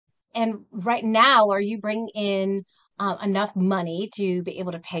And right now, are you bringing in enough money to be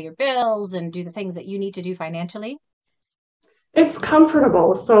able to pay your bills and do the things that you need to do financially? It's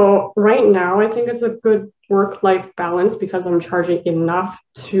comfortable. So right now, I think it's a good work-life balance because I'm charging enough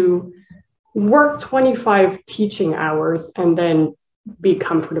to work 25 teaching hours and then be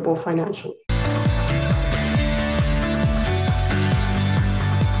comfortable financially.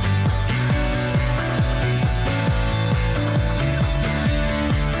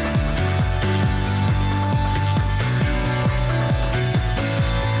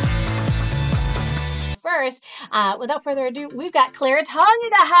 First, without further ado, we've got Clara Tong in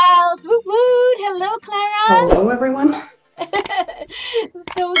the house. Woo woo! Hello, Clara. Hello, everyone.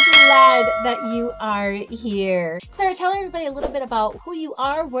 So glad that you are here. Clara, tell everybody a little bit about who you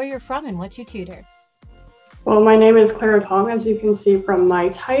are, where you're from, and what you tutor. Well, my name is Clara Tong. As you can see from my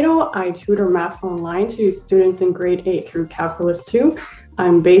title, I tutor math online to students in grade 8 through Calculus 2.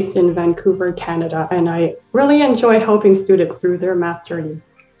 I'm based in Vancouver, Canada, and I really enjoy helping students through their math journey.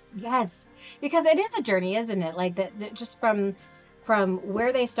 Yes, because it is a journey, isn't it? Like that, just from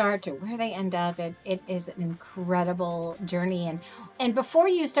where they start to where they end up, it is an incredible journey. And before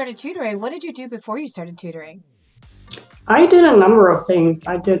you started tutoring, what did you do before you started tutoring? I did a number of things.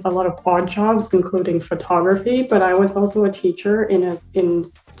 I did a lot of odd jobs, including photography, but I was also a teacher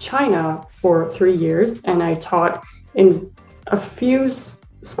in China for 3 years, and I taught in a few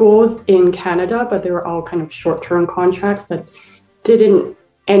schools in Canada, but they were all kind of short-term contracts that didn't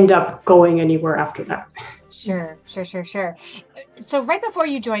end up going anywhere after that. Sure, sure, sure, sure. So right before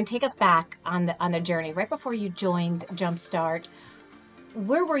you joined, take us back on the journey. Right before you joined Jumpstart,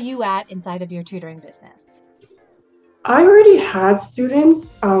 where were you at inside of your tutoring business? I already had students.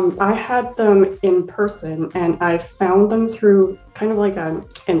 I had them in person, and I found them through kind of like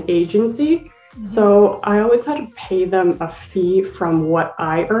an agency. Hmm. So I always had to pay them a fee from what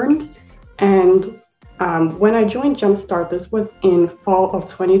I earned. And when I joined Jumpstart, this was in fall of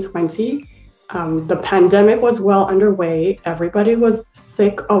 2020. The pandemic was well underway. Everybody was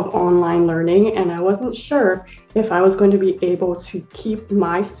sick of online learning, and I wasn't sure if I was going to be able to keep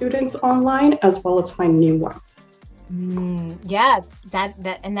my students online as well as find new ones. Yes, that's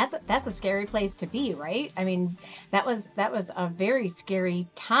a scary place to be, right? I mean, that was a very scary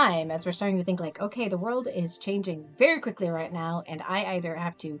time as we're starting to think like, okay, the world is changing very quickly right now, and I either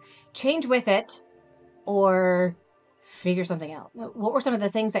have to change with it or figure something out. What were some of the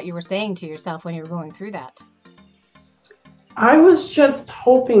things that you were saying to yourself when you were going through that? I was just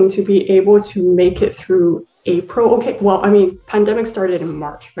hoping to be able to make it through April. Okay, well, I mean, pandemic started in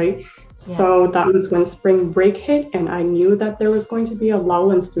March, right? Yeah, So that was when spring break hit, and I knew that there was going to be a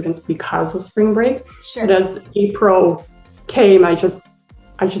lull in students because of spring break. But sure. as April came, I just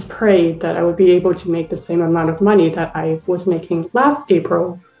prayed that I would be able to make the same amount of money that I was making last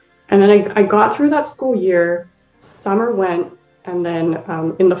April. And then I got through that school year, summer went, and then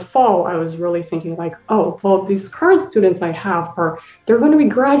in the fall, I was really thinking like, oh, well, these current students I have they're going to be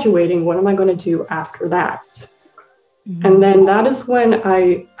graduating. What am I going to do after that? And Mhm. then that is when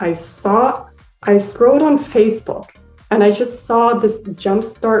I scrolled on Facebook and I just saw this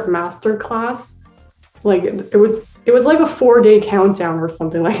Jumpstart Masterclass. Like it was like a 4 day countdown or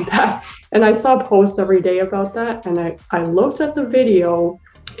something like that. And I saw posts every day about that. And I looked at the video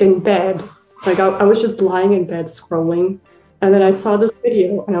in bed. Like I was just lying in bed scrolling. And then I saw this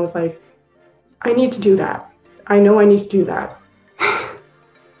video and I was like, I need to do that. I know I need to do that.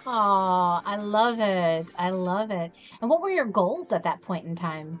 Oh, I love it. I love it. And what were your goals at that point in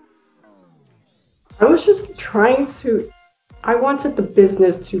time? I was just I wanted the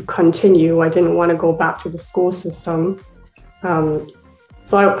business to continue. I didn't want to go back to the school system. Um,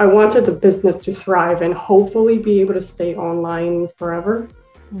 so I wanted the business to thrive and hopefully be able to stay online forever.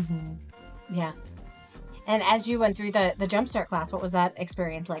 Hmm. Yeah. And as you went through the Jumpstart class, what was that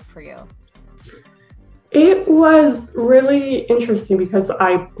experience like for you? It was really interesting because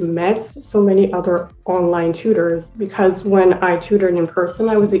I met so many other online tutors. Because when I tutored in person,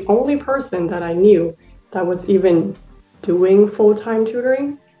 I was the only person that I knew that was even doing full time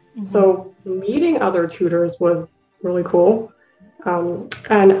tutoring. Hmm. So meeting other tutors was really cool.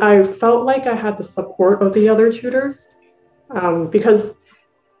 And I felt like I had the support of the other tutors because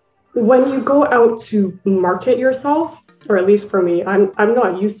when you go out to market yourself, or at least for me, I'm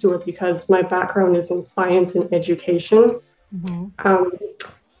not used to it because my background is in science and education. Hmm. Um,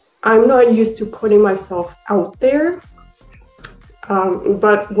 I'm not used to putting myself out there.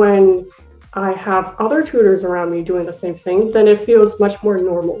 But when I have other tutors around me doing the same thing, then it feels much more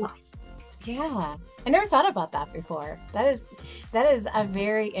normalized. Yeah. I never thought about that before. That is a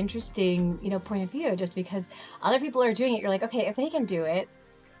very interesting, point of view, just because other people are doing it. You're like, okay, if they can do it,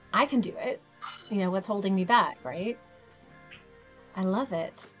 I can do it. You know, what's holding me back, right? I love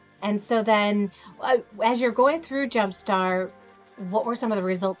it. And so then, as you're going through Jumpstart, what were some of the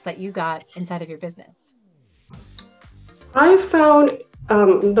results that you got inside of your business? I found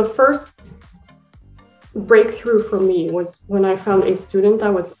the first breakthrough for me was when I found a student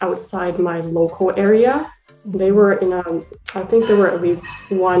that was outside my local area. They Mhm. were I think they were at least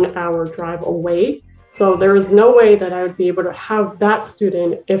 1 hour drive away. So there was no way that I would be able to have that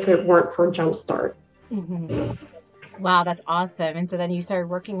student if it weren't for Jumpstart. Mhm. Wow, that's awesome. And so then you started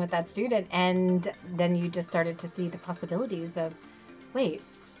working with that student, and then you just started to see the possibilities of, wait,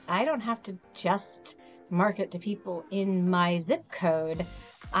 I don't have to just market to people in my zip code.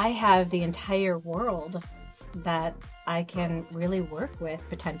 I have the entire world that I can really work with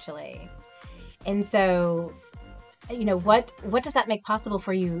potentially. And so, what does that make possible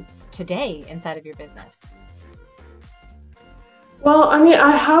for you today inside of your business? Well, I mean,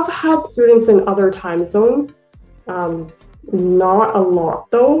 I have had students in other time zones, um, not a lot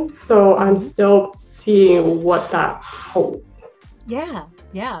though. So I'm Hmm. still seeing what that holds. Yeah,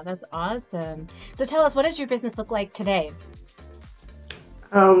 yeah, that's awesome. So tell us, what does your business look like today?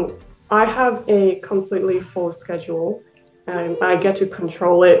 Um, I have a completely full schedule and I get to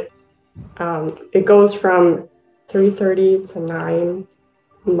control it. It goes from 3:30 to 9,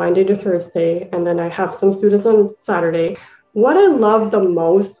 Monday to Thursday, and then I have some students on Saturday. What I love the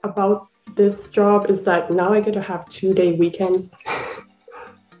most about this job is that now I get to have 2 day weekends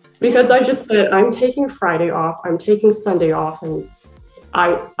because Yeah, I just said I'm taking Friday off, I'm taking Sunday off, and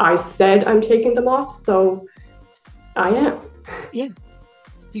I said I'm taking them off, so I am. yeah.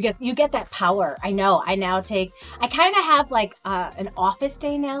 You get that power. I know. I kind of have like an office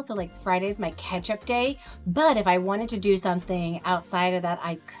day now, so like Friday's my catch-up day. But if I wanted to do something outside of that,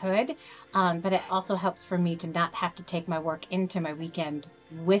 I could. But it also helps for me to not have to take my work into my weekend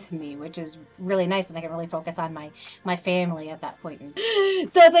with me, which is really nice, and I can really focus on my family at that point.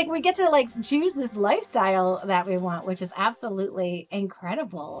 So it's like we get to like choose this lifestyle that we want, which is absolutely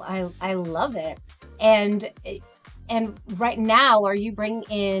incredible. I love it. And and right now, are you bringing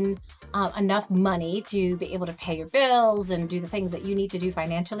in enough money to be able to pay your bills and do the things that you need to do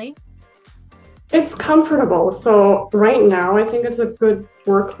financially? It's comfortable. So right now, I think it's a good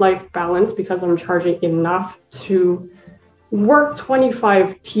work-life balance because I'm charging enough to work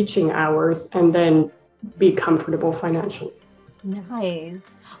 25 teaching hours and then be comfortable financially. Nice.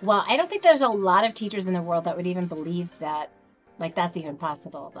 Well, I don't think there's a lot of teachers in the world that would even believe that, like, that's even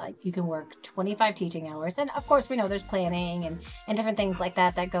possible. Like, you can work 25 teaching hours. And of course, we know there's planning and different things like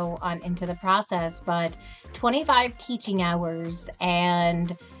that that go on into the process, but 25 teaching hours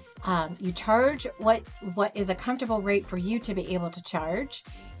and you charge what is a comfortable rate for you to be able to charge,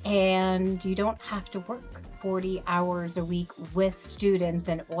 and you don't have to work 40 hours a week with students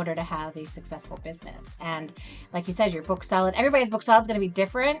in order to have a successful business. And like you said, your book solid. Everybody's book solid is going to be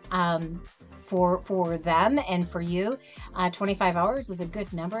different for them and for you. 25 hours is a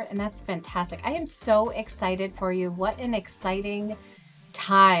good number, and that's fantastic. I am so excited for you. What an exciting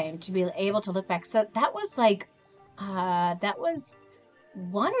time to be able to look back. So that was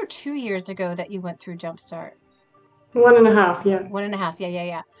 1 or 2 years ago that you went through Jumpstart. 1.5, yeah. 1.5. Yeah, yeah,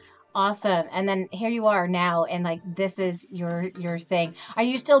 yeah. Awesome. And then here you are now, and like this is your thing. Are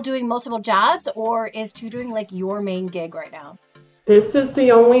you still doing multiple jobs, or is tutoring like your main gig right now? This is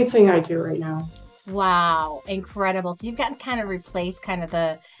the only thing I do right now. Wow, incredible. So you've gotten kind of replaced kind of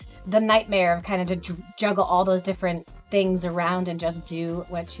the nightmare of kind of to juggle all those different things around and just do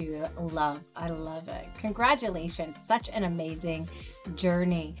what you love. I love it. Congratulations. Such an amazing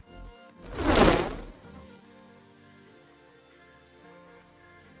journey.